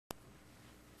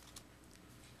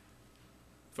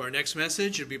For our next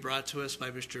message, it will be brought to us by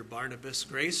Mr. Barnabas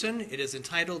Grayson. It is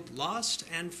entitled, Lost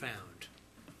and Found.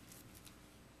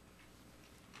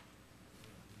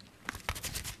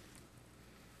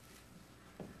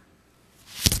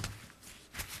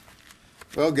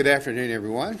 Well, good afternoon,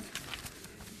 everyone.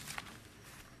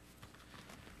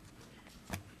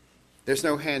 There's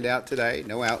no handout today,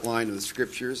 no outline of the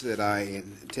scriptures that I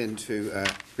intend to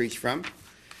preach from.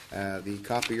 The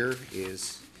copier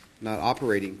is not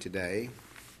operating today.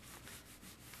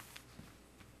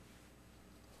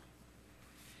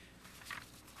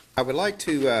 I would like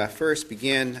to first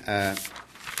begin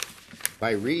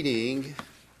by reading,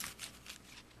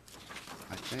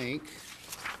 I think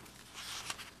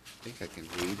I can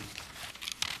read.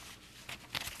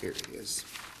 Here it is.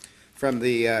 From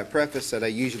the preface that I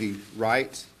usually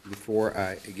write before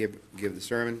I give the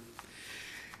sermon.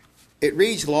 It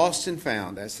reads, Lost and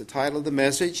Found. That's the title of the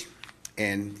message.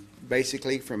 And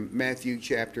basically from Matthew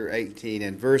chapter 18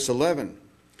 and verse 11.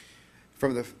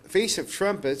 From the Feast of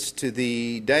Trumpets to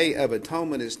the Day of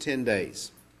Atonement is 10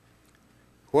 days.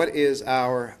 What is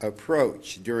our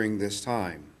approach during this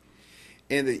time?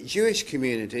 In the Jewish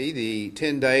community, the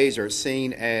 10 days are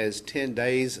seen as 10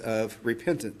 days of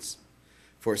repentance.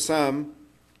 For some,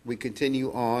 we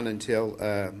continue on until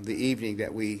the evening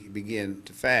that we begin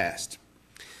to fast.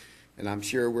 And I'm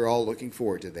sure we're all looking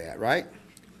forward to that, right?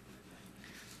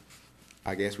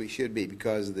 I guess we should be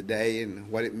because of the day and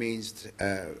what it means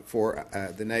for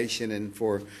the nation and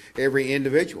for every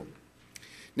individual.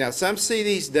 Now, some see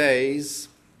these days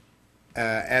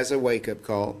as a wake-up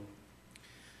call.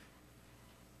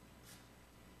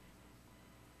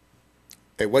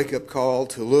 A wake-up call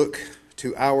to look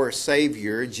to our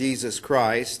Savior, Jesus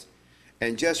Christ,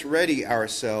 and just ready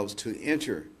ourselves to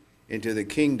enter into the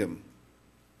kingdom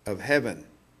of heaven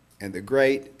and the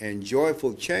great and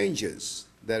joyful changes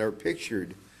that are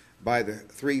pictured by the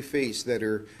three feasts that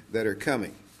are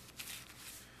coming.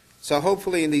 So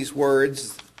hopefully in these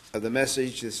words of the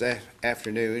message this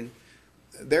afternoon,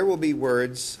 there will be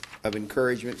words of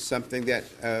encouragement, something that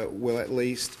will at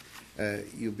least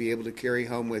you'll be able to carry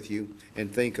home with you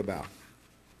and think about.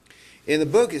 In the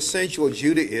book Essential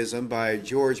Judaism by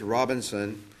George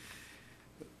Robinson,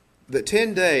 the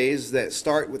 10 days that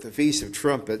start with the Feast of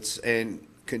Trumpets and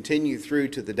continue through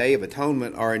to the Day of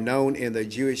Atonement are known in the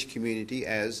Jewish community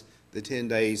as the 10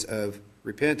 days of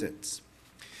repentance.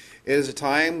 It is a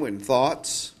time when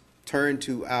thoughts turn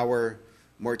to our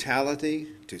mortality,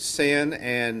 to sin,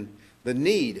 and the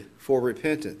need for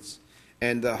repentance,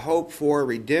 and the hope for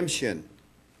redemption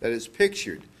that is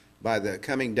pictured by the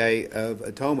coming Day of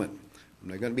Atonement. I'm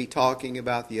not going to be talking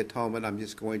about the atonement. I'm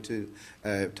just going to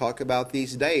talk about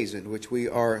these days in which we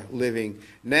are living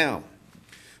now.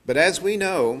 But as we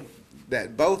know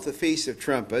that both the Feast of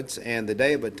Trumpets and the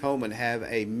Day of Atonement have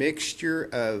a mixture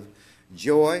of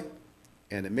joy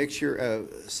and a mixture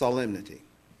of solemnity.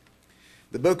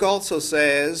 The book also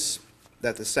says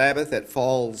that the Sabbath that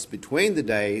falls between the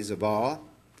days of awe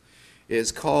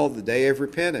is called the Day of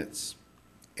Repentance,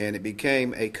 and it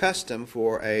became a custom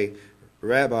for a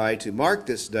rabbi to mark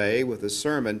this day with a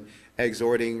sermon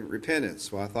exhorting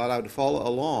repentance. Well, I thought I would follow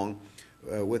along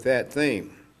with that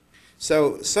theme.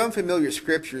 So some familiar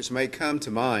scriptures may come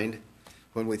to mind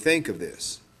when we think of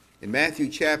this. In Matthew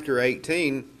chapter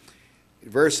 18,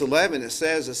 verse 11, it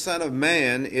says, The Son of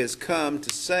Man is come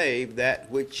to save that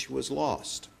which was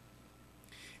lost.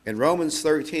 In Romans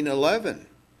 13:11,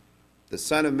 the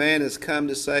Son of Man is come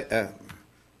to save.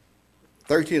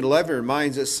 13:11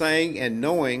 reminds us, saying and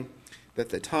knowing that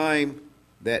the time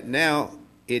that now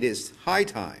it is high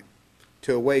time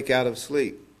to awake out of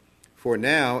sleep. For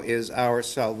now is our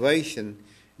salvation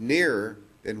nearer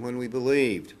than when we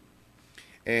believed.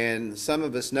 And some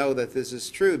of us know that this is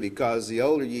true because the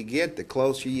older you get, the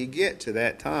closer you get to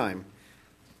that time.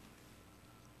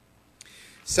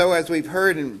 So as we've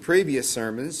heard in previous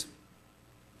sermons,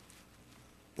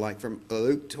 like from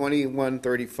Luke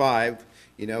 21:35,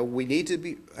 we need to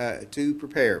be to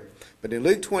prepare. But in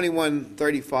Luke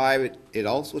 21:35, it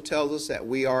also tells us that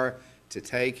we are to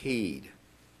take heed.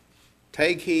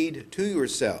 Take heed to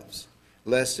yourselves,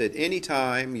 lest at any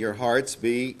time your hearts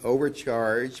be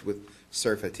overcharged with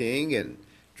surfeiting and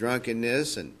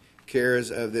drunkenness and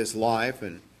cares of this life,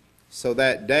 and so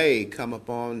that day come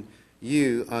upon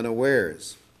you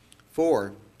unawares.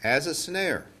 For as a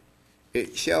snare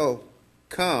it shall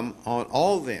come on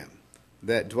all them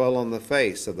that dwell on the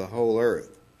face of the whole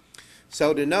earth.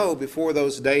 So to know before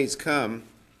those days come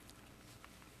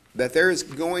that there is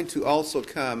going to also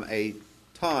come a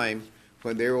time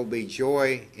when there will be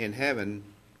joy in heaven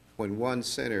when one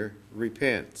sinner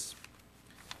repents.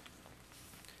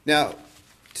 Now,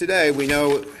 Today we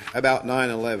know about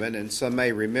 9/11, and some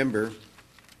may remember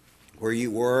where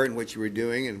you were and what you were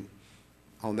doing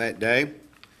on that day.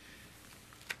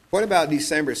 What about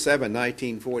December 7,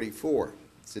 1944?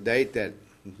 It's a date that,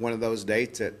 one of those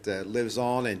dates that lives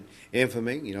on in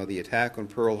infamy, the attack on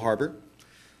Pearl Harbor.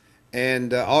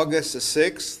 And August the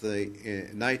 6th,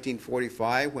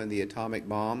 1945, when the atomic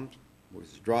bomb was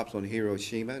dropped on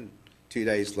Hiroshima, and 2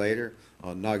 days later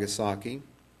on Nagasaki.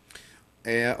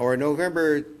 Or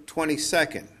November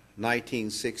 22nd,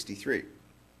 1963,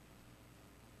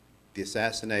 the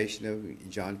assassination of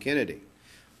John Kennedy.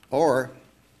 Or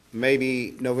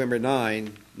maybe November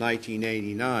 9,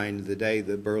 1989, the day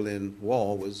the Berlin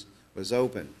Wall was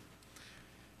opened.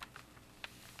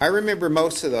 I remember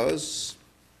most of those,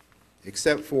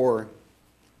 except for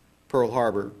Pearl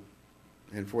Harbor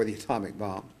and for the atomic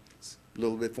bomb. It's a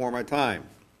little bit before my time.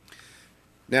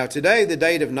 Now today, the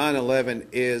date of 9/11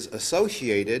 is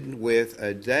associated with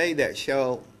a day that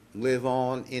shall live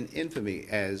on in infamy,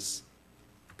 as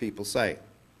people say,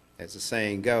 as the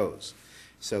saying goes.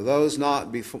 So those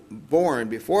not born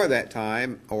before that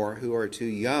time, or who are too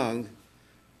young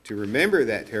to remember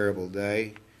that terrible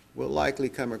day, will likely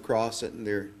come across it in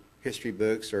their history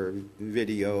books or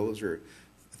videos or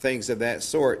things of that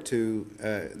sort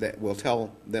that will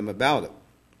tell them about it.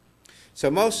 So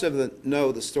most of them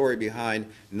know the story behind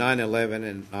 9/11,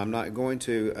 and I'm not going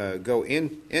to go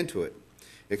into it,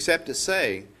 except to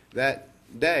say that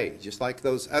day, just like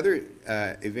those other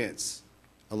events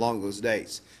along those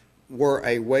dates, were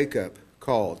a wake-up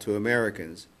call to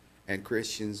Americans and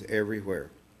Christians everywhere.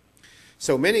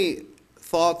 So many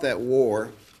thought that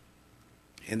war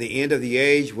and the end of the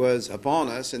age was upon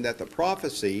us, and that the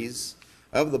prophecies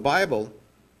of the Bible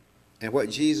and what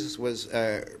Jesus was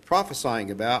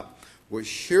prophesying about was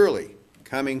surely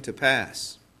coming to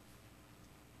pass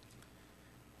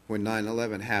when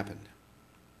 9/11 happened.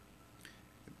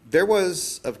 There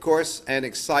was, of course, an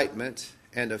excitement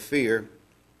and a fear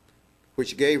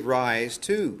which gave rise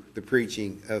to the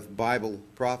preaching of Bible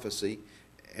prophecy,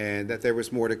 and that there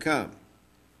was more to come.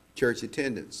 Church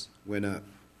attendance went up.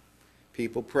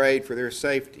 People prayed for their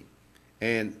safety,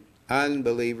 and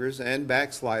unbelievers and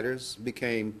backsliders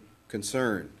became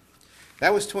concerned.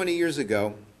 That was 20 years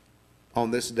ago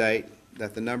on this date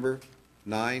that the number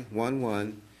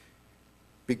 911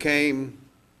 became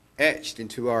etched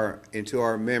into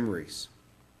our memories.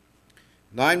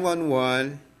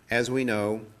 911, as we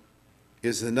know,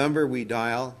 is the number we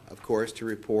dial, of course, to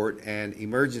report an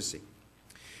emergency.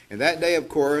 And that day, of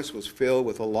course, was filled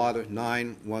with a lot of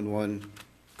 911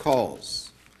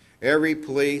 calls. Every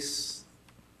police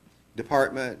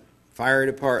department, fire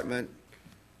department,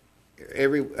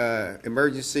 every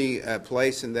emergency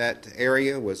place in that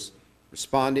area was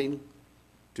responding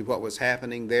to what was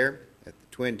happening there at the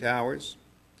Twin Towers.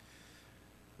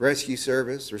 Rescue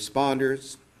service,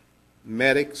 responders,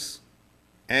 medics,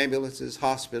 ambulances,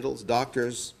 hospitals,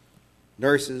 doctors,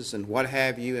 nurses, and what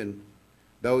have you, and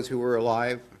those who were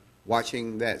alive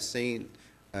watching that scene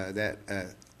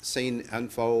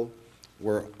unfold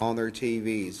were on their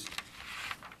TVs.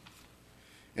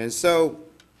 And so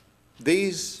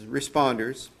these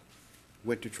responders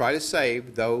went to try to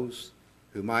save those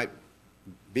who might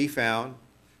be found,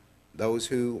 those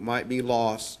who might be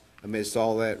lost amidst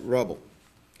all that rubble.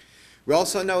 We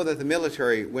also know that the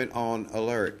military went on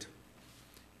alert,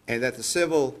 and that the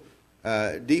civil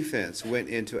defense went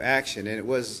into action. And it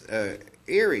was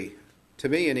eerie, to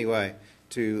me anyway,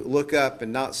 to look up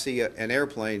and not see an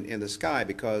airplane in the sky,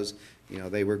 because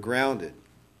they were grounded,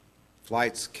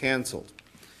 flights canceled,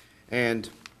 and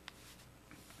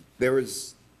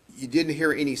you didn't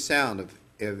hear any sound of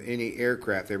any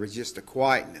aircraft. There was just a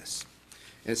quietness.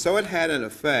 And so it had an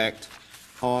effect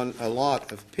on a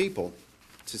lot of people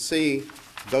to see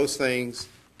those things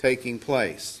taking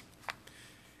place.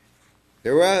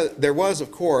 There was,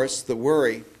 of course, the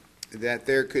worry that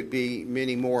there could be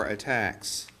many more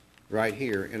attacks right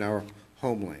here in our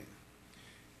homeland.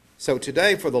 So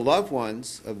today, for the loved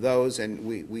ones of those, and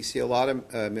we see a lot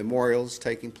of memorials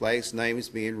taking place, names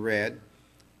being read,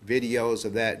 videos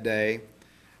of that day,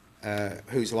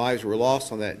 whose lives were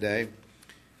lost on that day.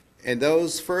 And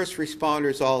those first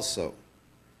responders also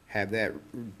have that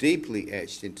deeply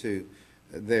etched into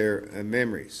their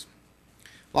memories.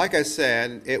 Like I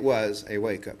said, it was a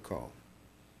wake-up call.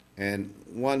 And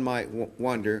one might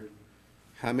wonder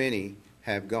how many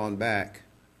have gone back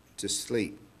to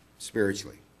sleep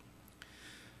spiritually.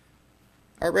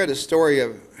 I read a story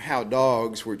of how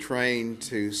dogs were trained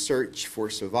to search for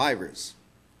survivors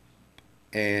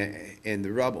in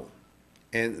the rubble,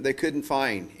 and they couldn't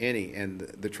find any. And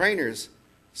the trainers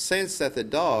sensed that the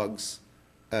dogs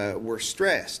were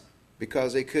stressed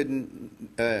because they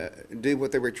couldn't do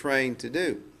what they were trained to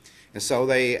do. And so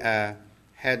they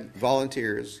had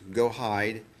volunteers go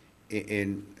hide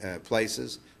in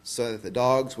places so that the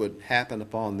dogs would happen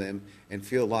upon them and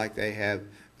feel like they have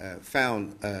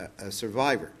found a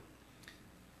survivor.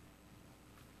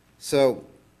 So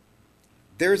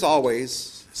there's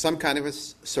always some kind of a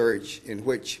search in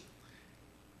which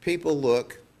people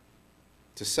look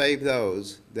to save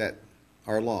those that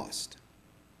are lost,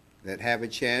 that have a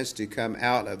chance to come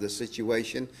out of the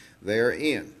situation they're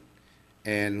in.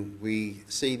 And we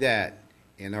see that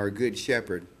in our Good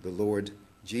Shepherd, the Lord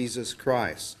Jesus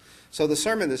Christ. So the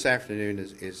sermon this afternoon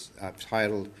is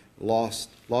titled Lost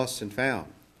and Found.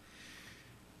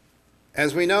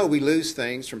 As we know, we lose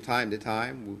things from time to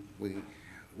time.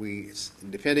 We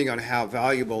depending on how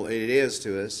valuable it is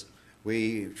to us,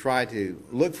 we try to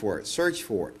look for it, search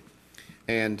for it.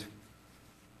 And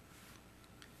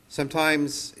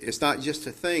sometimes it's not just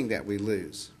a thing that we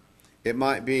lose. It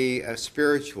might be a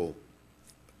spiritual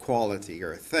quality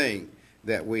or a thing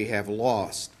that we have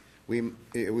lost. We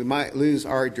might lose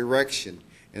our direction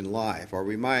in life, or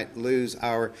we might lose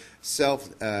our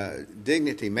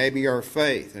self-dignity, maybe our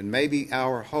faith, and maybe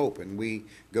our hope, and we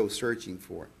go searching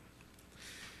for it.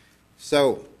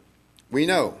 So, we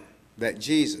know that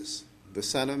Jesus, the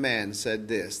Son of Man, said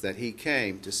this, that he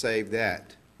came to save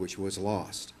that which was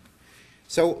lost.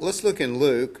 So, let's look in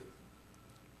Luke,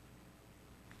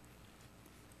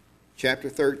 chapter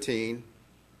 13,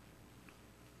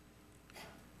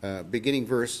 beginning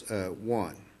verse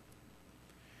 1.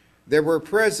 There were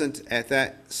present at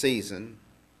that season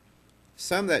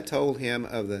some that told him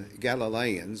of the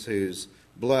Galileans whose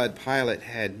blood Pilate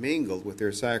had mingled with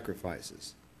their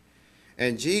sacrifices.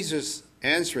 And Jesus,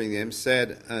 answering them,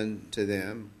 said unto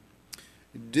them,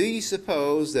 Do ye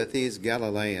suppose that these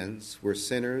Galileans were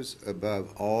sinners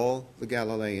above all the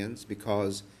Galileans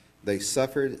because they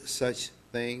suffered such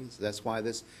things? That's why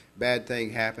this bad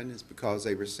thing happened, is because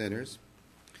they were sinners.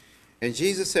 And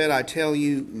Jesus said, I tell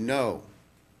you, no.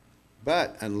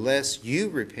 But unless you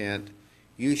repent,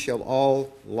 you shall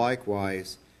all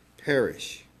likewise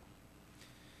perish.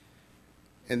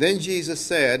 And then Jesus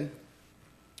said,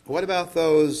 What about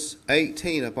those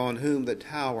 18 upon whom the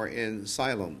tower in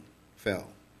Siloam fell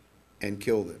and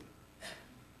killed them?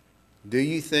 Do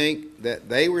you think that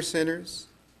they were sinners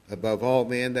above all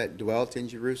men that dwelt in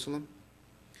Jerusalem?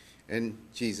 And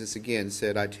Jesus again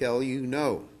said, I tell you,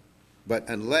 no. But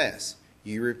unless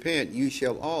you repent, you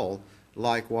shall all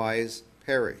likewise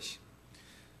perish.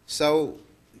 So,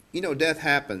 death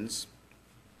happens.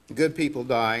 Good people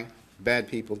die. Bad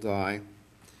people die.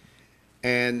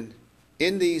 And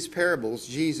in these parables,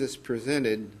 Jesus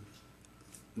presented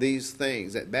these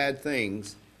things, that bad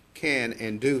things can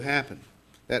and do happen,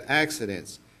 that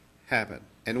accidents happen.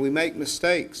 And we make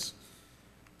mistakes,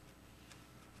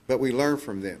 but we learn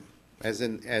from them, as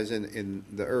in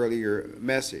the earlier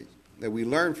message, that we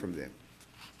learn from them.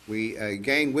 We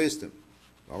gain wisdom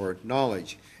or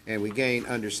knowledge, and we gain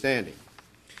understanding.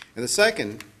 And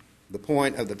the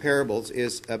point of the parables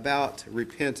is about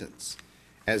repentance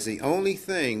as the only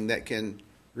thing that can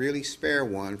really spare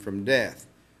one from death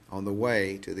on the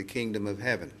way to the kingdom of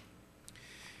heaven.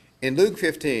 In Luke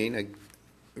 15,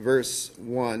 verse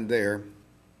 1 there,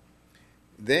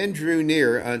 Then drew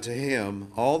near unto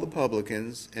him all the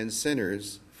publicans and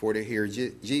sinners for to hear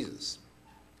Jesus.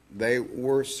 They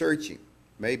were searching,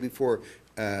 maybe for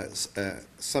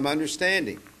some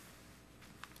understanding.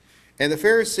 And the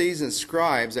Pharisees and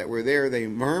scribes that were there, they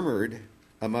murmured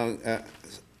among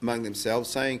themselves,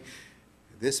 saying,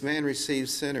 This man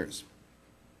receives sinners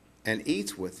and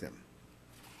eats with them.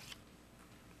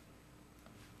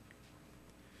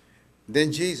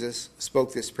 Then Jesus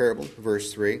spoke this parable,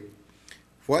 verse 3.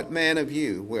 What man of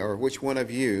you, or which one of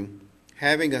you,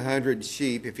 having 100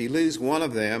 sheep, if he lose one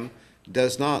of them,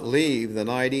 does not leave the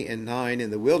 99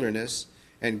 in the wilderness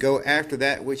and go after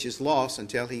that which is lost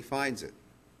until he finds it?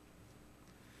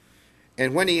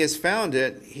 And when he has found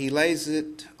it, he lays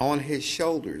it on his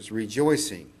shoulders,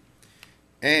 rejoicing.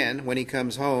 And when he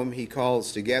comes home, he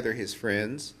calls together his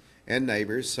friends and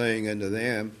neighbors, saying unto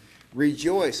them,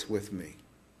 Rejoice with me,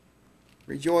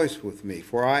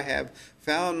 for I have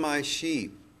found my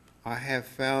sheep. I have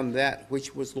found that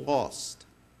which was lost.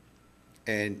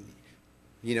 And,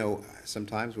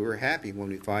 sometimes we're happy when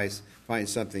we find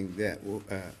something that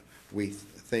we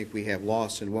think we have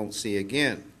lost and won't see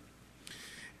again.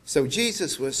 So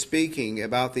Jesus was speaking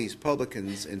about these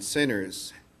publicans and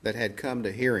sinners that had come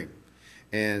to hear him,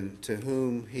 and to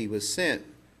whom he was sent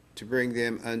to bring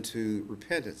them unto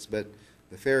repentance. But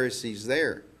the Pharisees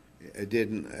there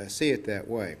didn't see it that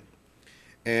way.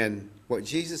 And what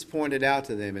Jesus pointed out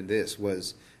to them in this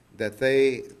was that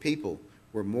people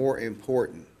were more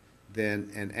important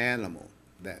than an animal,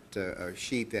 that a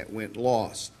sheep that went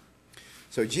lost.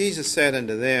 So Jesus said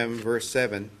unto them, verse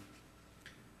 7,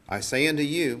 I say unto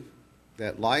you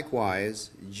that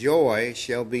likewise joy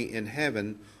shall be in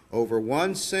heaven over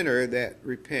one sinner that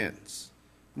repents,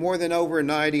 more than over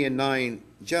 99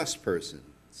 just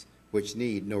persons which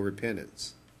need no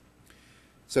repentance.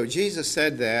 So Jesus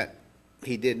said that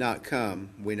he did not come,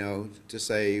 we know, to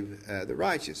save the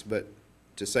righteous, but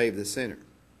to save the sinner.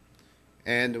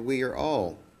 And we are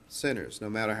all sinners, no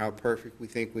matter how perfect we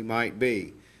think we might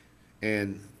be.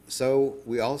 And so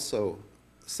we also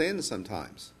sin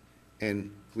sometimes.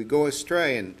 And we go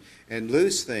astray and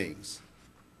lose things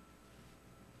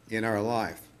in our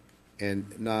life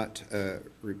and not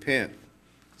repent.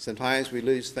 Sometimes we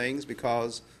lose things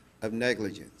because of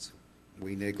negligence.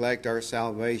 We neglect our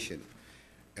salvation.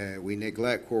 We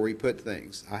neglect where we put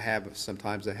things. I have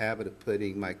sometimes a habit of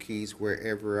putting my keys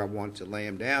wherever I want to lay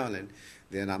them down, and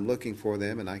then I'm looking for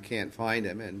them and I can't find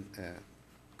them. And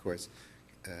of course,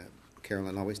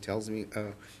 Carolyn always tells me,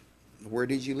 where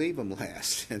did you leave them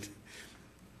last? And,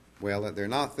 well, they're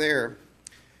not there.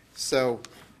 So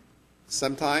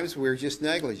sometimes we're just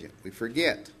negligent. We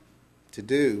forget to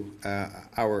do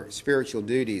our spiritual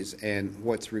duties and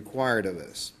what's required of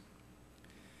us.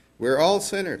 We're all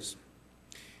sinners.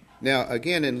 Now,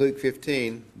 again in Luke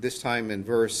 15, this time in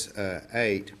verse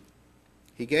 8,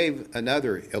 he gave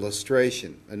another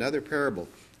illustration, another parable.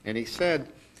 And he said,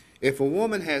 if a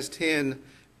woman has 10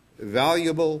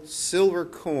 valuable silver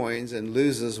coins and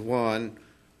loses one,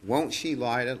 won't she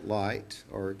light a light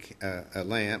or a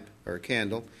lamp or a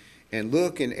candle and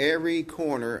look in every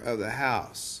corner of the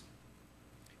house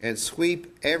and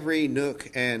sweep every nook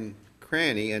and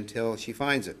cranny until she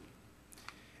finds it?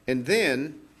 And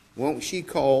then won't she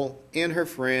call in her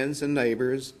friends and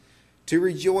neighbors to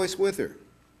rejoice with her?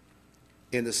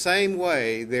 In the same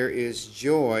way, there is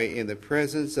joy in the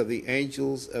presence of the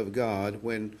angels of God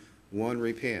when one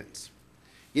repents.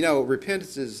 You know,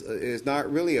 repentance is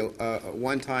not really a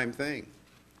one-time thing,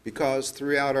 because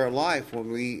throughout our life, when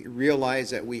we realize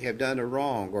that we have done a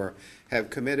wrong or have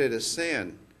committed a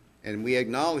sin, and we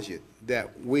acknowledge it,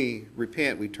 that we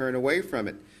repent, we turn away from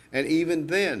it, and even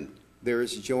then there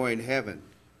is joy in heaven,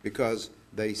 because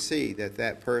they see that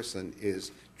that person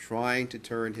is trying to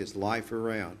turn his life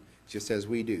around, just as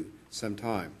we do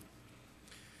sometime.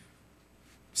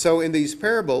 So in these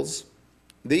parables,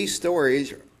 these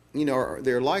stories, you know,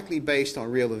 they're likely based on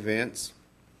real events.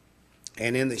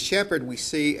 And in the shepherd, we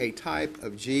see a type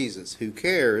of Jesus who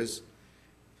cares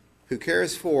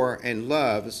for and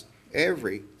loves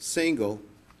every single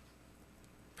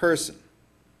person,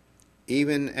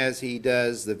 even as he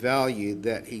does the value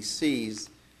that he sees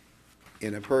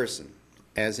in a person,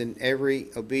 as in every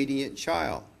obedient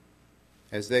child.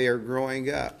 As they are growing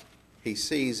up, he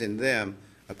sees in them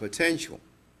a potential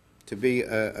to be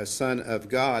a son of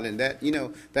God, and that, you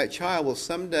know, that child will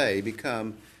someday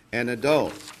become an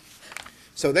adult.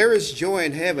 So there is joy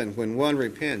in heaven when one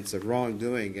repents of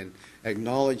wrongdoing and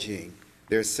acknowledging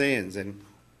their sins. And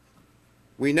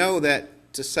we know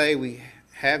that to say we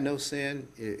have no sin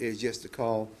is just to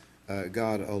call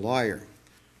God a liar.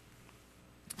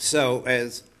 So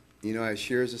as you know, as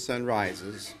sure as the sun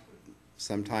rises,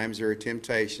 sometimes there are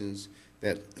temptations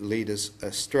that lead us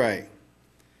astray.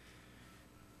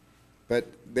 But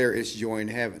there is joy in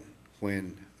heaven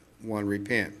when one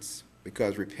repents,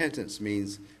 because repentance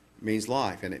means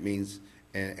life, and it means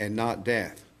and not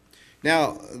death.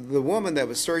 Now, the woman that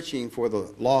was searching for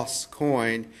the lost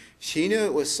coin, she knew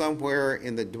it was somewhere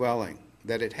in the dwelling,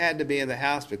 that it had to be in the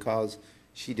house, because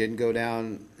she didn't go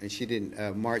down and she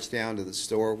didn't march down to the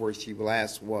store where she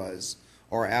last was,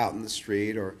 or out in the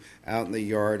street, or out in the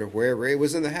yard, or wherever. It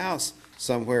was in the house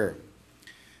somewhere.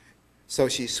 So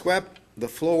she swept the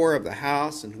floor of the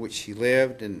house in which she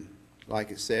lived, and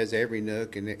like it says, every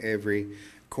nook and every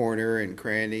corner and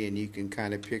cranny, and you can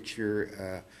kind of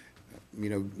picture,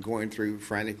 going through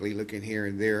frantically looking here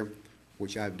and there,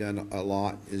 which I've done a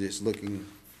lot, is just looking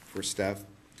for stuff.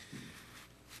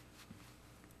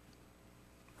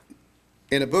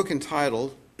 In a book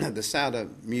entitled The Sound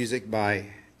of Music by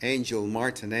Angel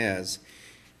Martinez,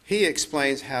 he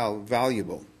explains how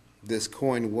valuable this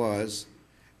coin was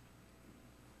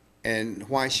and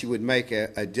why she would make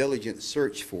a diligent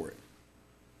search for it.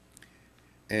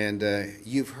 And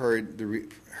you've heard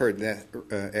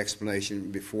that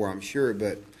explanation before, I'm sure,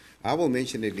 but I will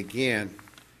mention it again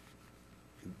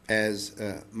as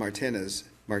Martinez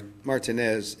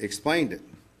explained it.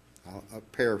 I'll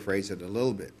paraphrase it a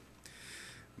little bit.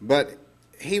 But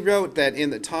he wrote that in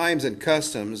the times and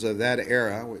customs of that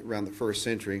era, around the 1st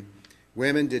century,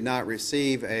 Women did not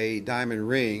receive a diamond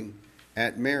ring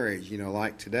at marriage,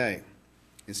 like today.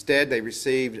 Instead, they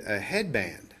received a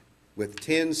headband with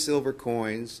 10 silver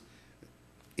coins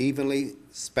evenly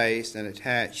spaced and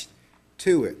attached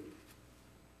to it.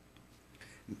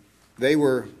 They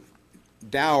were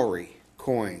dowry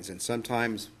coins and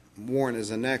sometimes worn as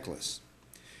a necklace.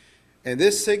 And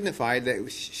this signified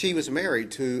that she was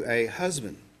married to a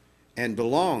husband and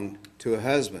belonged to a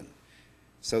husband.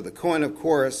 So the coin, of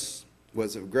course,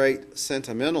 was of great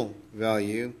sentimental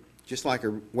value, just like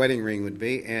a wedding ring would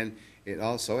be, and it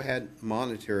also had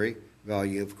monetary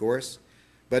value, of course.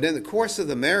 But in the course of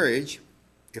the marriage,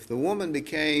 if the woman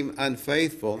became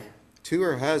unfaithful to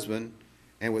her husband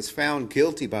and was found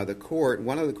guilty by the court,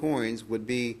 one of the coins would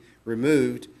be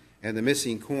removed, and the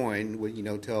missing coin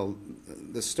would, tell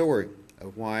the story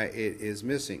of why it is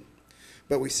missing.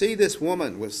 But we see this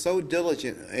woman was so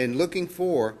diligent in looking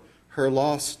for her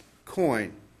lost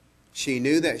coin. She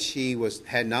knew that she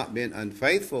had not been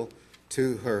unfaithful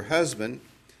to her husband,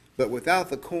 but without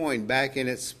the coin back in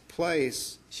its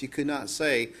place, she could not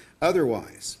say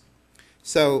otherwise.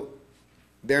 So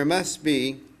there must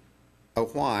be a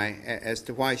why as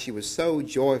to why she was so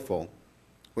joyful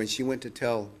when she went to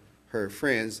tell her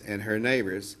friends and her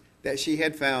neighbors that she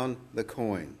had found the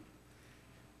coin.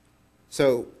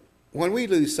 So when we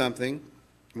lose something,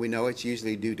 we know it's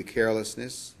usually due to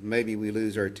carelessness. Maybe we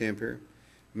lose our temper.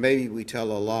 Maybe we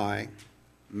tell a lie.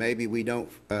 Maybe we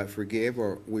don't forgive,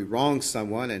 or we wrong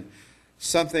someone, and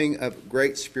something of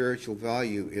great spiritual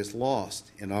value is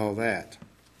lost in all that.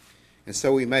 And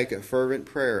so we make a fervent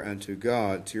prayer unto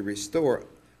God to restore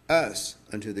us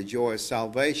unto the joy of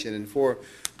salvation. And for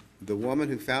the woman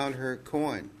who found her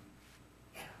coin,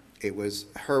 it was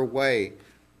her way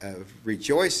of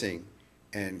rejoicing,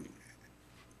 and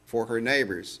for her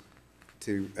neighbors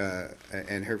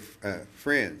and her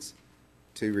friends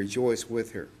to rejoice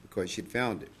with her because she'd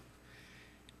found it.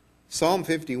 Psalm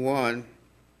 51,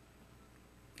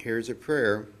 here's a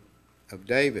prayer of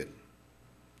David.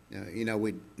 Now,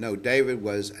 we know David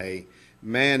was a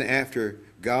man after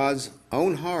God's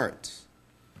own heart,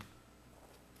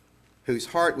 whose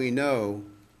heart we know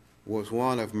was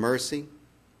one of mercy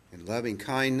and loving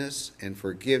kindness and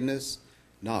forgiveness,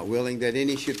 not willing that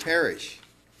any should perish.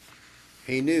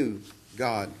 He knew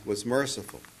God was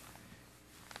merciful.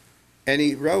 And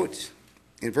he wrote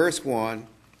in verse 1,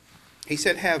 he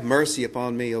said, "Have mercy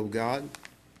upon me, O God,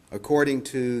 according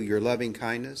to your loving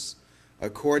kindness,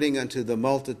 according unto the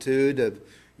multitude of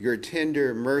your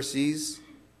tender mercies,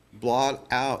 blot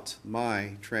out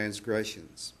my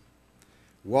transgressions.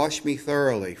 Wash me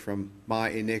thoroughly from my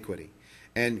iniquity,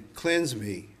 and cleanse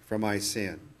me from my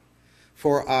sin.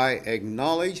 For I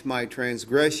acknowledge my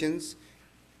transgressions,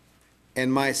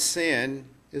 and my sin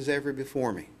is ever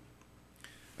before me.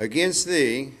 Against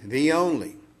thee, thee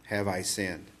only, have I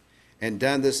sinned, and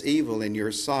done this evil in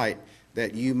your sight,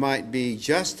 that you might be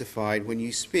justified when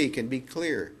you speak, and be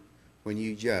clear when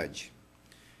you judge.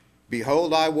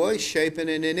 Behold, I was shapen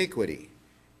in iniquity,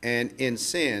 and in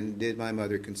sin did my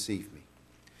mother conceive me.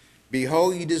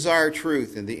 Behold, you desire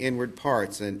truth in the inward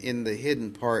parts, and in the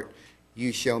hidden part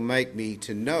you shall make me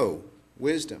to know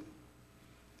wisdom."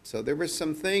 So there were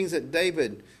some things that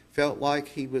David felt like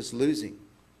he was losing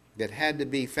that had to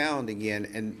be found again,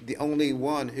 and the only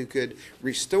one who could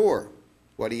restore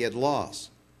what he had lost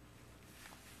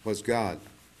was God,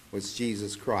 was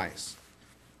Jesus Christ,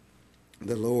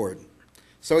 the Lord.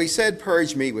 So he said,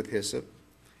 "Purge me with hyssop,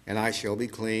 and I shall be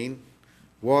clean.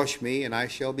 Wash me, and I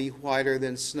shall be whiter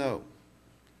than snow.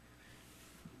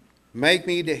 Make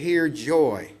me to hear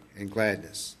joy and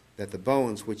gladness, that the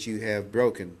bones which you have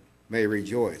broken may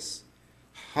rejoice.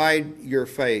 Hide your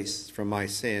face from my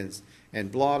sins,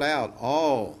 and blot out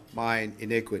all mine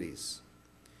iniquities.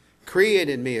 Create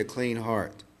in me a clean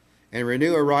heart, and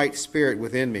renew a right spirit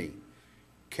within me.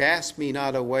 Cast me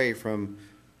not away from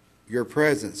your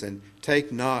presence, and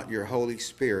take not your Holy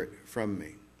Spirit from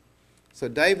me." So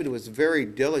David was very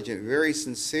diligent, very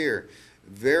sincere,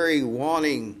 very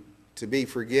wanting to be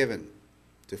forgiven,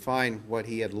 to find what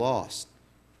he had lost.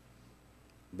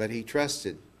 But he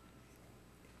trusted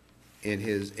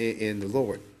in the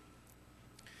Lord.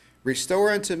 "Restore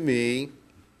unto me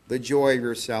the joy of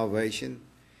your salvation,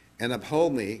 and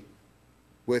uphold me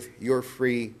with your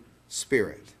free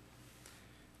spirit.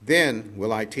 Then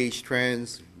will I teach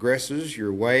transgressors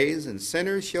your ways, and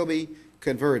sinners shall be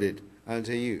converted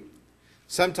unto you."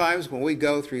 Sometimes when we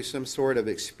go through some sort of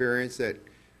experience that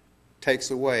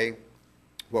takes away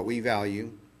what we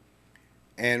value,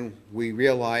 and we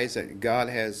realize that God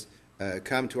has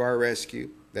come to our rescue,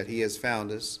 that he has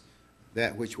found us,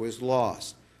 that which was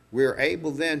lost, we're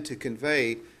able then to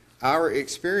convey our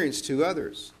experience to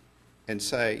others and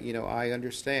say, I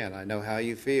understand. I know how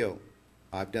you feel.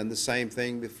 I've done the same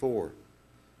thing before.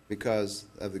 Because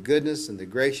of the goodness and the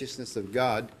graciousness of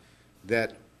God,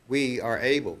 that we are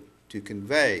able to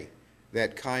convey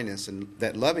that kindness and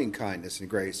that loving kindness and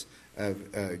grace of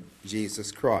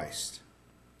Jesus Christ.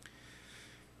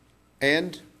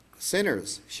 And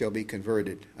sinners shall be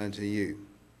converted unto you.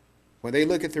 When they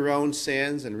look at their own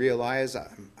sins and realize,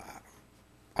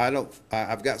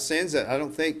 I've got sins that I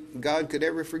don't think God could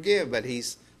ever forgive, but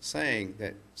he's saying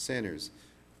that sinners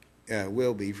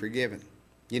will be forgiven.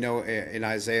 In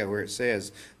Isaiah where it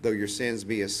says, though your sins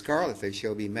be as scarlet, they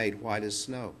shall be made white as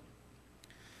snow.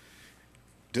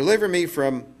 Deliver me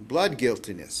from blood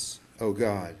guiltiness, O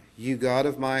God,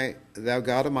 thou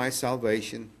God of my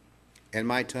salvation, and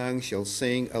my tongue shall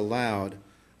sing aloud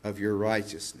of your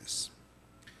righteousness.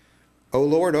 O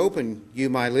Lord, open you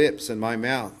my lips, and my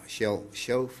mouth shall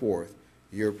show forth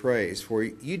your praise. For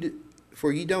you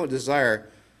desire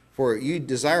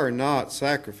not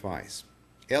sacrifice,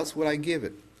 else would I give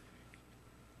it.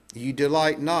 You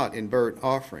delight not in burnt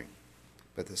offering,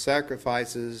 but the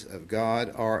sacrifices of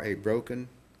God are a broken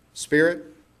spirit,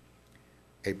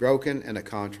 a broken and a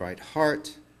contrite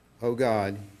heart, O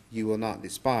God, you will not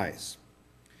despise.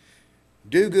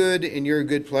 Do good in your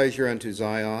good pleasure unto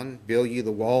Zion, build ye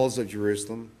the walls of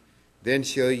Jerusalem, then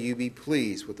shall you be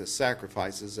pleased with the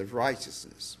sacrifices of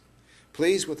righteousness.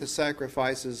 Pleased with the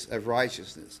sacrifices of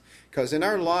righteousness. Because in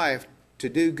our life, to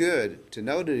do good, to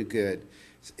know to do good,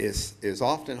 is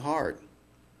often hard.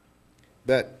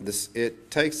 But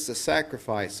it takes the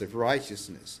sacrifice of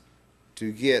righteousness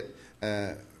to get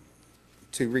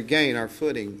to regain our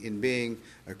footing in being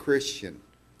a Christian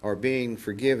or being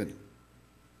forgiven.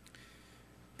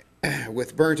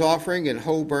 With burnt offering and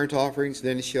whole burnt offerings,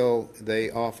 then shall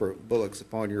they offer bullocks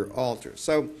upon your altar.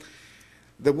 So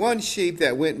the one sheep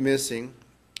that went missing,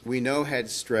 we know had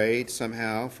strayed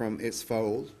somehow from its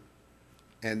fold.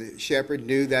 And the shepherd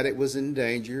knew that it was in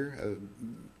danger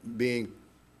of being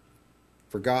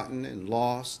forgotten and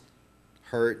lost,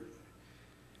 hurt,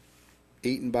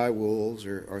 eaten by wolves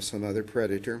or some other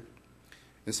predator.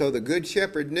 And so the good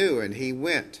shepherd knew, and he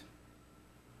went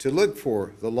to look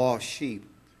for the lost sheep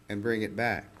and bring it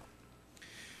back.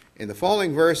 In the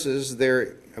following verses,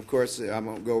 there, of course, I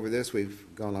won't go over this. We've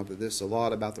gone over this a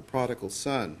lot about the prodigal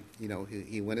son.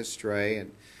 He went astray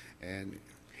and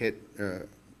hit the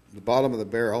bottom of the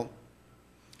barrel.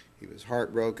 He was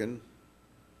heartbroken,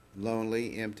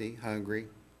 lonely, empty, hungry,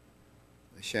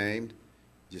 ashamed,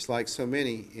 just like so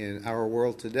many in our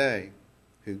world today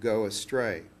who go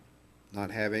astray,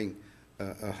 not having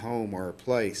a home or a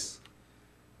place,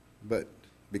 but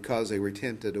because they were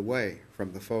tempted away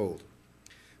from the fold.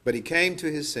 But he came to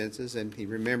his senses, and he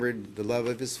remembered the love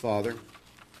of his father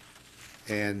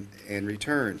and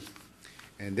returned.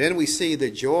 And then we see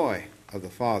the joy of the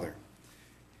father.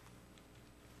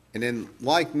 And in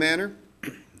like manner,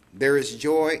 there is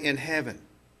joy in heaven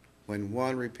when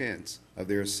one repents of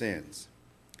their sins.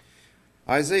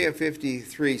 Isaiah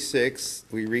 53:6,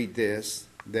 we read this,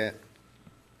 that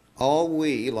all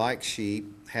we, like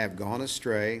sheep, have gone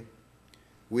astray.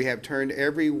 We have turned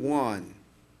every one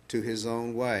to his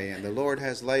own way, and the Lord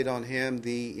has laid on him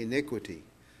the iniquity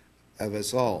of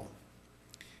us all.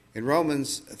 In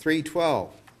Romans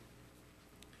 3:12,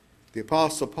 the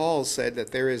Apostle Paul said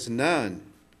that there is none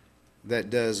that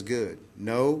does good.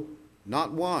 No,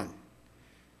 not one.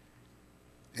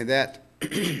 And that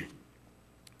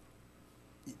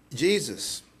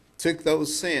Jesus took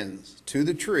those sins to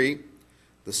the tree,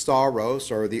 the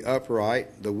stauros, or the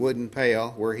upright, the wooden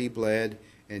pail, where he bled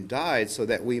and died so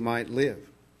that we might live.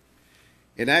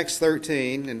 In Acts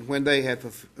 13, and when they had,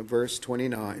 verse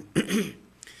 29,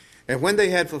 and when they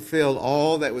had fulfilled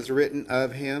all that was written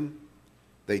of him,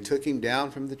 they took him down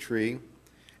from the tree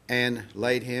and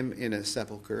laid him in a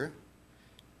sepulchre.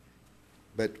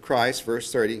 But Christ,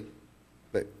 verse 30,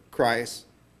 but Christ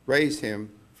raised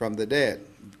him from the dead.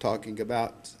 Talking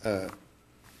about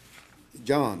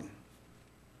John,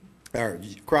 or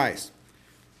Christ.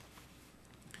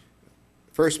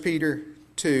 1 Peter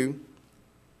 2,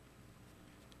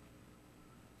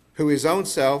 who his own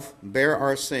self bare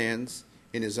our sins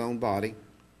in his own body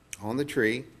on the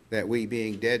tree, that we,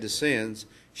 being dead to sins,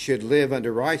 should live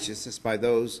unto righteousness, by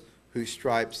those whose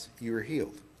stripes you were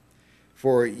healed.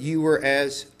 For you were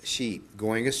as sheep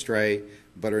going astray,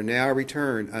 but are now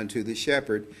returned unto the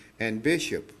shepherd and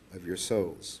bishop of your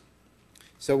souls.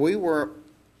 So we were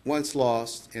once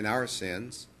lost in our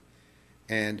sins,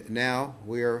 and now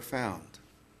we are found.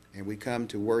 And we come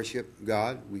to worship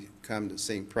God. We come to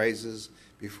sing praises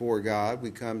before God.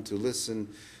 We come to listen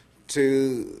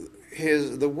to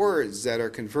the words that are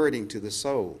converting to the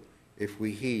soul if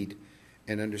we heed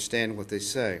and understand what they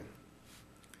say.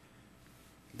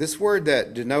 This word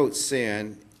that denotes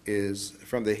sin is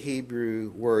from the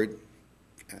Hebrew word,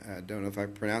 I don't know if I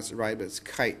pronounce it right, but it's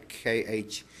kite,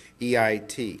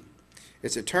 K-H-E-I-T.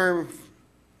 It's a term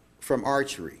from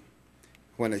archery,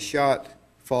 when a shot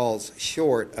falls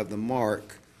short of the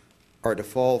mark or to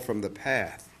fall from the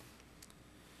path.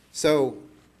 So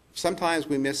sometimes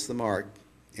we miss the mark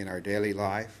in our daily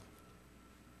life.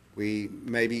 We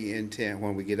maybe intend,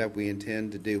 when we get up, we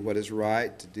intend to do what is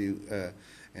right, to do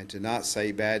and to not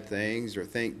say bad things or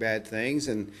think bad things,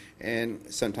 and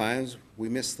sometimes we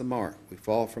miss the mark. We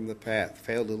fall from the path,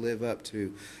 fail to live up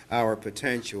to our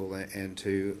potential and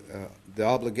to the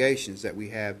obligations that we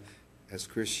have as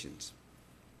Christians.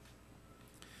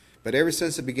 But ever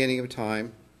since the beginning of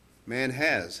time, man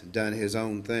has done his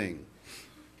own thing.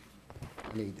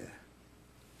 I need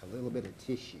a little bit of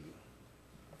tissue.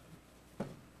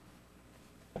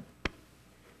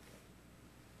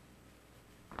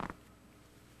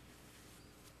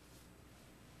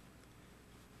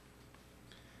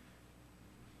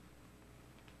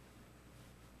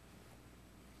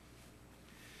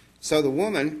 So the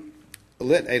woman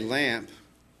lit a lamp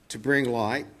to bring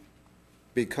light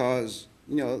because,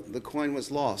 the coin was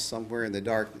lost somewhere in the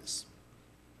darkness.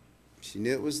 She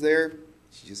knew it was there.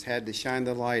 She just had to shine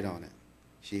the light on it.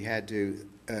 She had to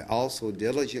also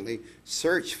diligently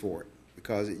search for it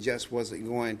because it just wasn't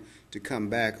going to come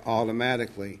back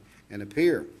automatically and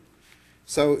appear.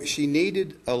 So she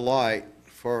needed a light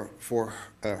for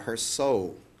her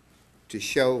soul to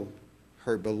show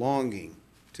her belonging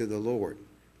to the Lord,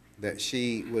 that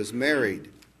she was married,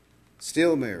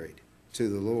 still married to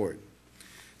the Lord.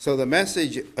 So the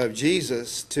message of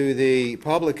Jesus to the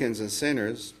publicans and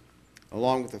sinners,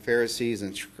 along with the Pharisees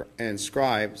and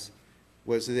scribes,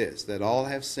 was this, that all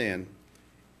have sinned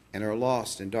and are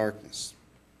lost in darkness,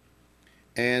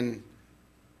 and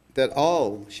that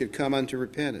all should come unto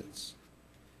repentance.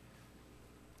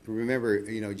 Remember,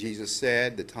 Jesus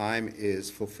said the time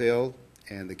is fulfilled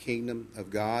and the kingdom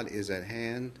of God is at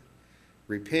hand.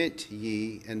 Repent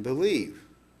ye and believe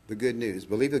the good news.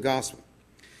 Believe the gospel.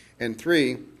 And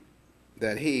 3,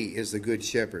 that he is the good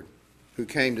shepherd who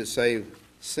came to save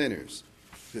sinners,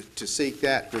 to seek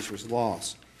that which was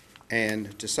lost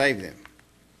and to save them.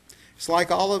 It's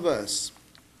like all of us.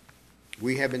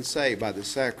 We have been saved by the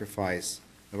sacrifice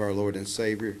of our Lord and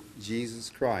Savior, Jesus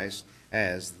Christ,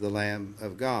 as the Lamb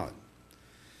of God.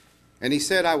 And he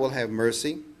said, I will have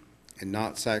mercy and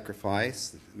not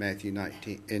sacrifice, in Matthew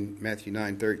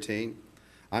 9:13.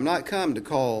 I'm not come to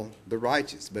call the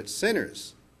righteous, but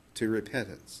sinners to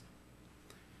repentance.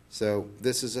 So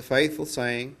this is a faithful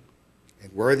saying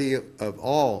and worthy of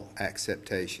all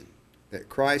acceptation, that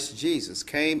Christ Jesus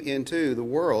came into the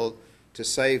world to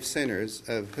save sinners,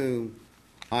 of whom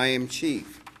I am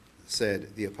chief,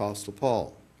 said the Apostle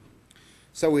Paul.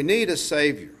 So we need a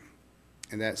Savior,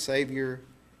 and that Savior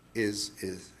is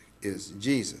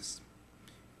Jesus,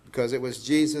 because it was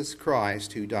Jesus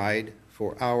Christ who died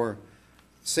for our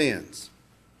sins,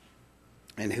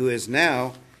 and who is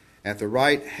now at the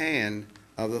right hand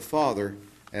of the Father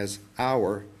as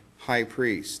our high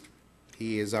priest.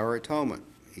 He is our atonement.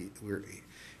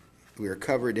 We are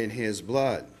covered in his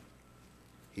blood.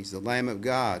 He's the Lamb of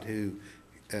God who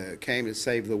came to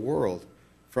save the world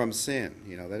from sin.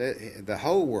 The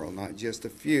whole world, not just a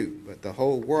few, but the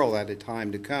whole world at a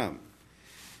time to come.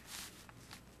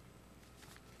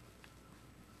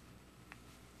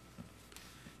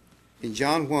 In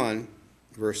John 1,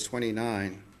 verse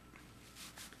 29,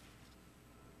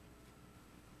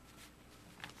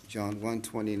 John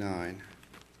 1:29, I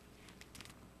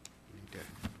need to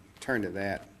turn to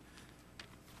that.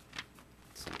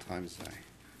 Sometimes I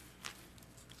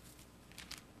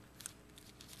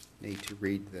need to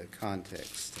read the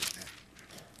context of that.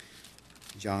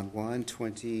 John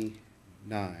 1:29,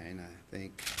 I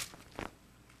think.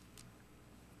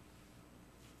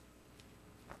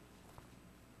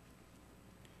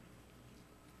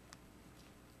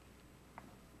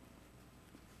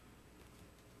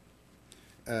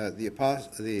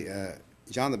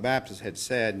 John the Baptist had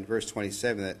said in verse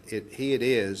 27 that he it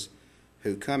is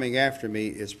who coming after me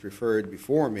is preferred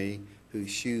before me, whose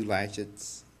shoe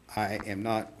latchets I am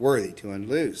not worthy to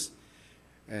unloose.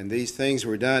 And these things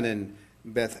were done in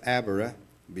Bethabara,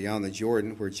 beyond the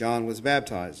Jordan, where John was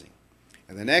baptizing.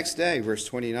 And the next day, verse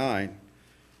 29,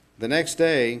 the next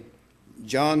day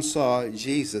John saw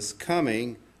Jesus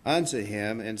coming unto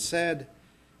him and said,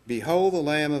 Behold the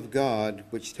Lamb of God,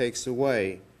 which takes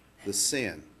away the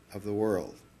sin of the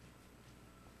world.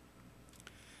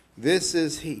 This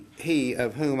is he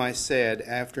of whom I said,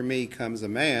 After me comes a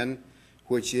man,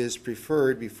 which is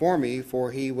preferred before me,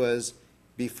 for he was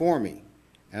before me,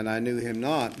 and I knew him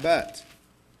not, but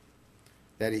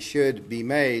that he should be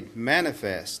made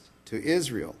manifest to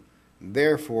Israel.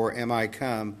 Therefore am I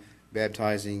come,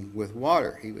 baptizing with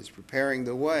water. He was preparing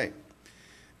the way.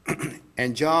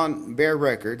 And John bare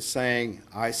record, saying,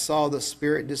 I saw the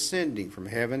Spirit descending from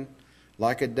heaven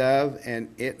like a dove,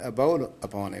 and it abode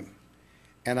upon him.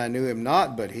 And I knew him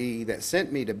not, but he that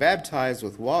sent me to baptize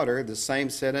with water, the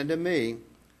same said unto me,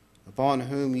 Upon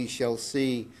whom ye shall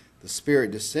see the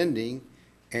Spirit descending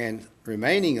and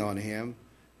remaining on him,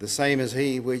 the same as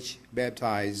he which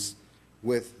baptizes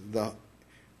with the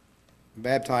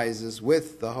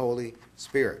Holy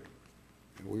Spirit.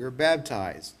 We are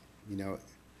baptized,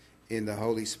 in the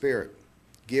Holy Spirit,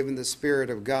 given the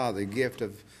Spirit of God, the gift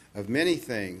of many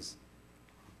things.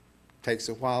 Takes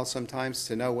a while sometimes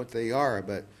to know what they are,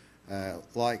 but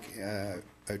like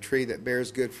a tree that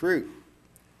bears good fruit,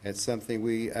 it's something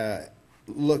we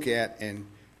look at and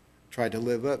try to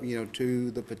live up, to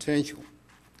the potential.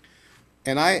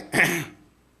 And I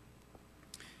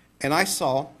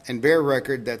saw and bear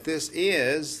record that this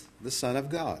is the Son of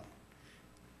God.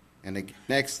 And the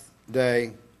next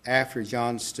day after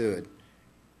John stood,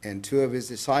 and two of his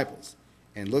disciples,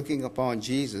 and looking upon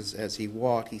Jesus as he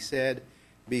walked, he said,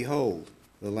 Behold,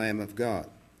 the Lamb of God.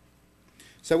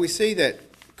 So we see that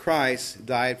Christ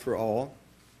died for all.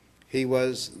 He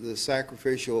was the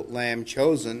sacrificial lamb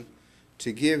chosen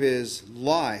to give his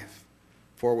life,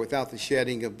 for without the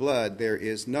shedding of blood there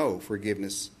is no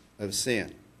forgiveness of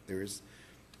sin. There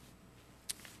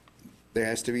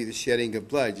has to be the shedding of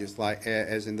blood, just like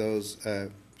as in those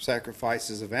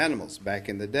sacrifices of animals back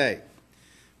in the day.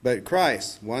 But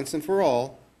Christ, once and for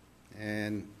all,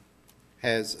 and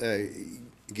has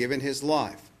given his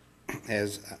life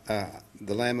as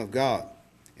the Lamb of God,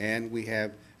 and we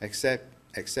have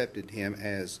accepted him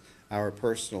as our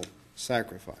personal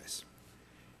sacrifice.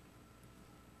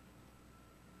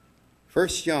 1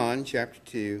 John chapter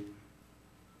 2,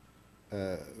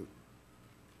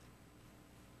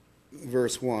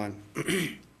 verse 1.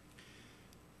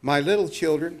 My little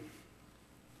children,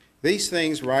 these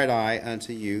things write I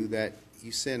unto you, that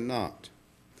you sin not.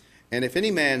 And if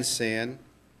any man sin,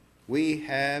 we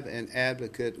have an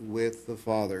advocate with the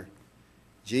Father,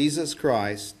 Jesus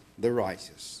Christ the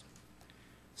righteous.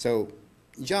 So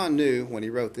John knew when he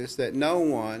wrote this that no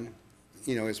one,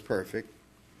 is perfect,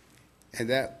 and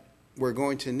that we're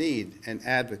going to need an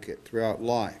advocate throughout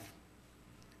life.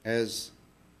 As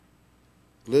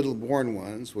little born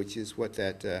ones, which is what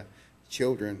that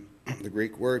children, the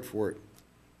Greek word for it,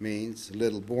 means,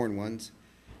 little born ones.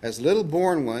 As little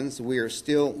born ones, we are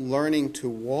still learning to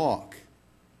walk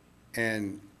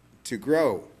and to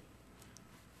grow.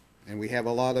 And we have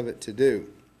a lot of it to do.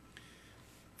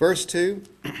 Verse 2,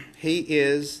 he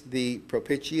is the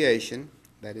propitiation,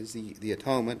 that is the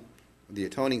atonement, the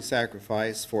atoning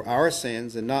sacrifice for our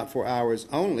sins, and not for ours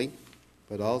only,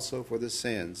 but also for the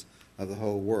sins of the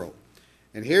whole world.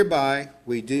 And hereby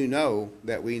we do know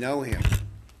that we know him,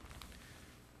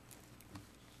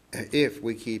 if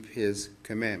we keep his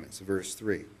commandments, verse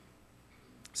 3.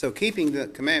 So keeping the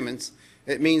commandments,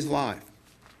 it means life,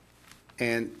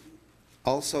 and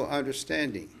also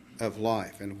understanding of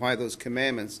life, and why those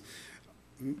commandments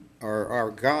are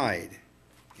our guide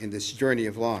in this journey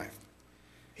of life.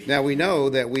 Now we know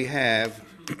that we have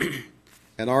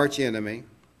an arch enemy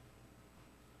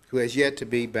who has yet to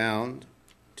be bound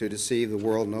to deceive the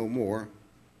world no more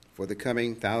for the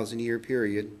coming 1,000-year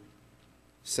period,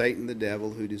 Satan the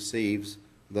devil, who deceives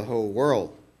the whole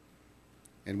world.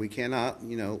 And we cannot,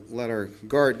 let our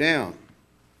guard down,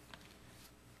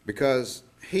 because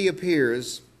he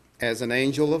appears as an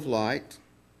angel of light,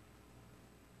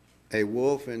 a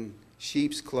wolf in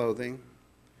sheep's clothing,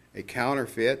 a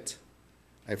counterfeit,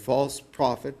 a false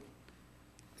prophet,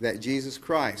 that Jesus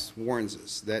Christ warns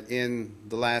us that in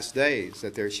the last days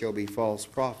that there shall be false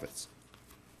prophets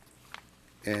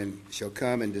and shall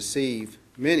come and deceive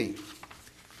many.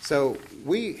 So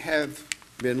we have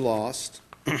been lost,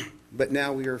 but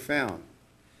now we are found.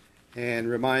 And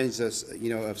reminds us,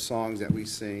 of songs that we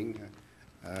sing.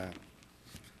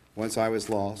 Once I was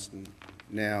lost, and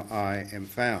now I am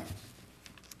found.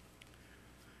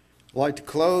 I'd like to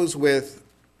close with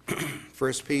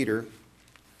 1 Peter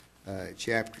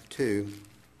chapter 2.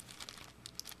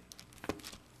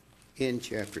 In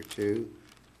chapter 2.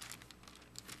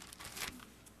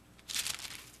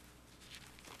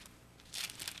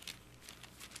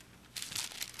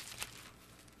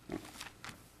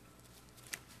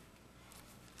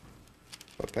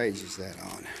 What page is that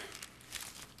on?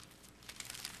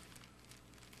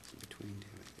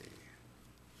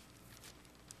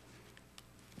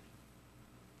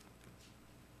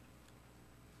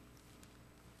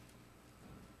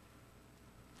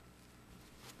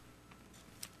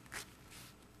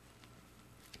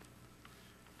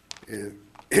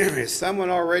 Is someone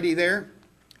already there?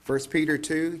 1 Peter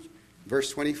 2,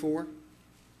 verse 24.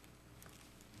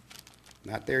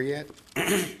 Not there yet?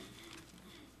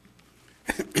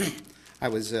 I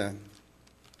was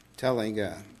telling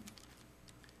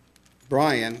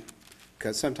Brian,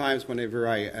 because sometimes whenever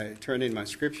I turn in my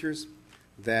scriptures,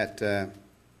 that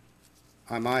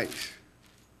I might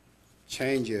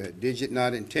change a digit,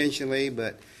 not intentionally,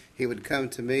 but he would come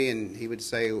to me and he would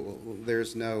say, well,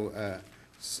 there's no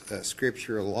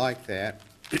scripture like that.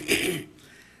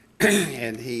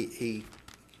 And he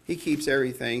keeps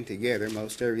everything together,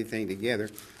 most everything together.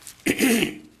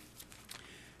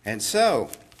 And so,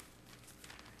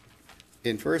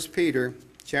 in 1 Peter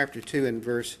chapter 2 and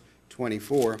verse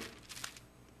 24,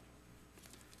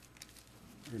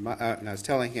 and I was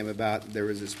telling him about, there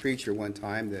was this preacher one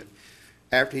time that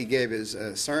after he gave his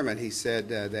sermon, he said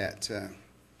that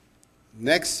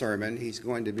next sermon he's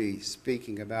going to be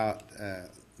speaking about,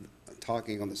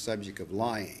 talking on the subject of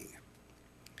lying.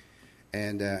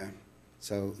 And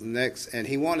and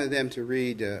he wanted them to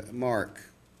read Mark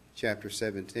chapter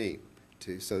 17,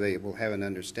 so they will have an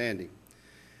understanding.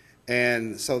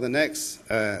 And so the next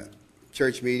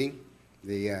church meeting,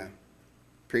 the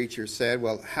preacher said,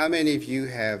 well, how many of you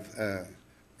have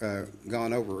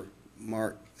gone over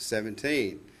Mark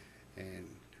 17? And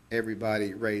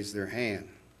everybody raised their hand.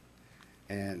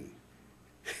 And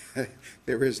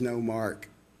there is no Mark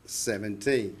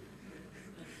 17.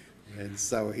 And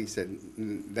so he said,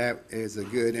 that is a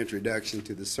good introduction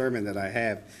to the sermon that I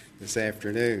have this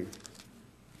afternoon.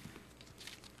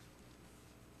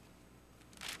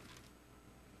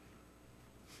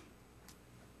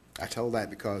 I told that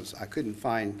because I couldn't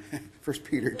find 1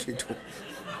 Peter 2:20.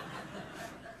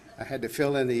 I had to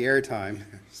fill in the airtime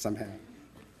somehow.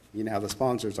 You know how the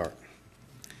sponsors are.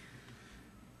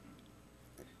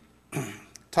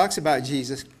 Talks about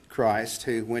Jesus Christ,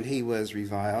 who, when he was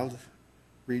reviled,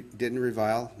 didn't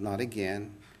revile, not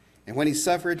again. And when he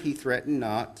suffered, he threatened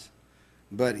not,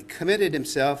 but committed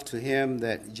himself to him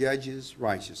that judges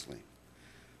righteously,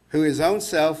 who his own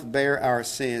self bare our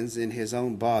sins in his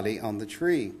own body on the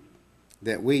tree,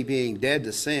 that we, being dead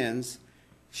to sins,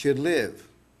 should live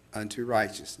unto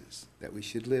righteousness, that we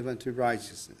should live unto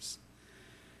righteousness,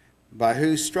 by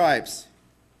whose stripes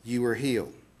you were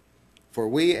healed. For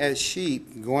we as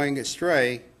sheep going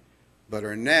astray, but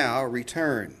are now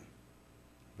returned,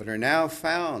 but are now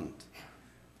found,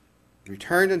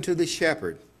 returned unto the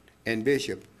shepherd and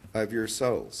bishop of your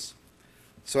souls.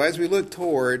 So as we look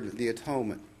toward the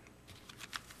atonement,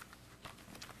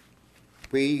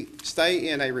 we stay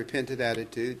in a repentant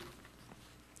attitude.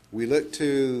 We look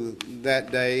to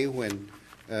that day when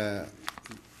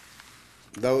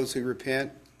those who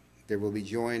repent, there will be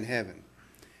joy in heaven.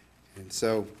 And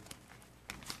so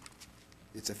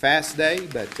it's a fast day,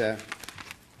 but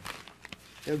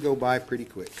it'll go by pretty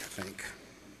quick, I think.